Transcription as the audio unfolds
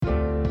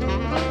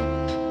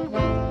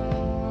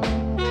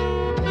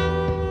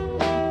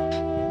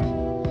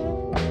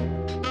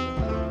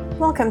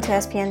Welcome to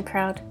SPN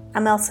Proud.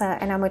 I'm Elsa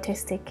and I'm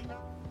autistic.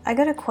 I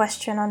got a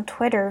question on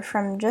Twitter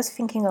from Just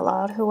Thinking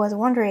Aloud who was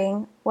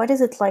wondering, what is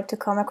it like to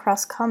come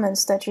across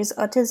comments that use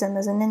autism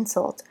as an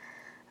insult?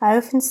 I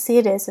often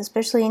see this,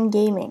 especially in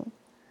gaming.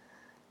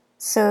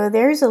 So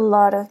there's a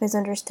lot of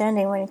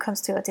misunderstanding when it comes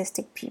to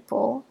autistic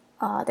people.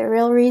 The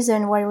real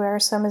reason why we are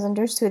so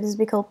misunderstood is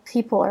because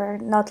people are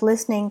not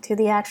listening to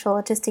the actual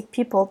autistic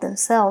people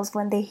themselves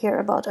when they hear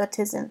about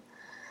autism.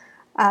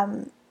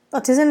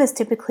 Autism is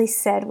typically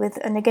said with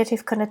a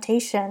negative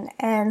connotation,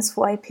 hence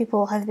why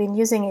people have been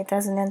using it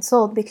as an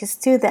insult, because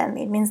to them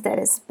it means that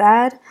it's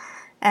bad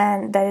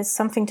and that it's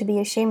something to be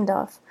ashamed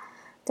of.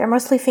 They're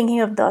mostly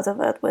thinking of those of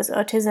us with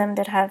autism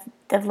that have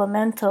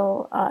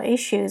developmental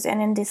issues,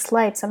 and in this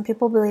light, some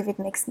people believe it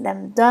makes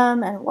them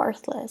dumb and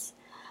worthless.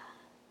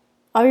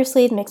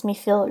 Obviously, it makes me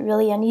feel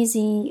really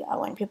uneasy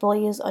when people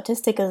use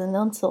autistic as an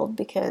insult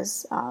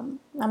because I'm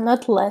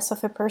not less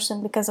of a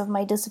person because of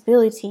my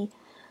disability.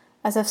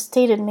 As I've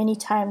stated many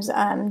times,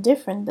 I'm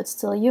different but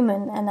still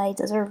human, and I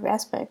deserve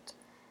respect.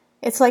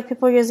 It's like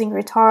people using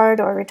retard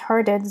or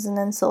retarded as an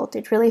insult.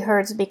 It really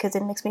hurts because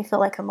it makes me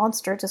feel like a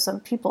monster to some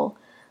people,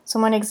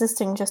 someone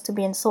existing just to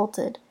be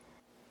insulted.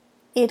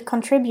 It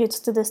contributes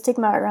to the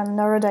stigma around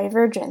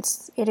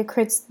neurodivergence. It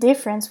equates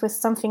difference with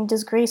something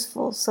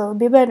disgraceful, so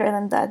be better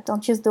than that.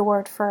 Don't use the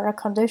word for a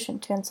condition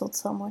to insult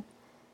someone.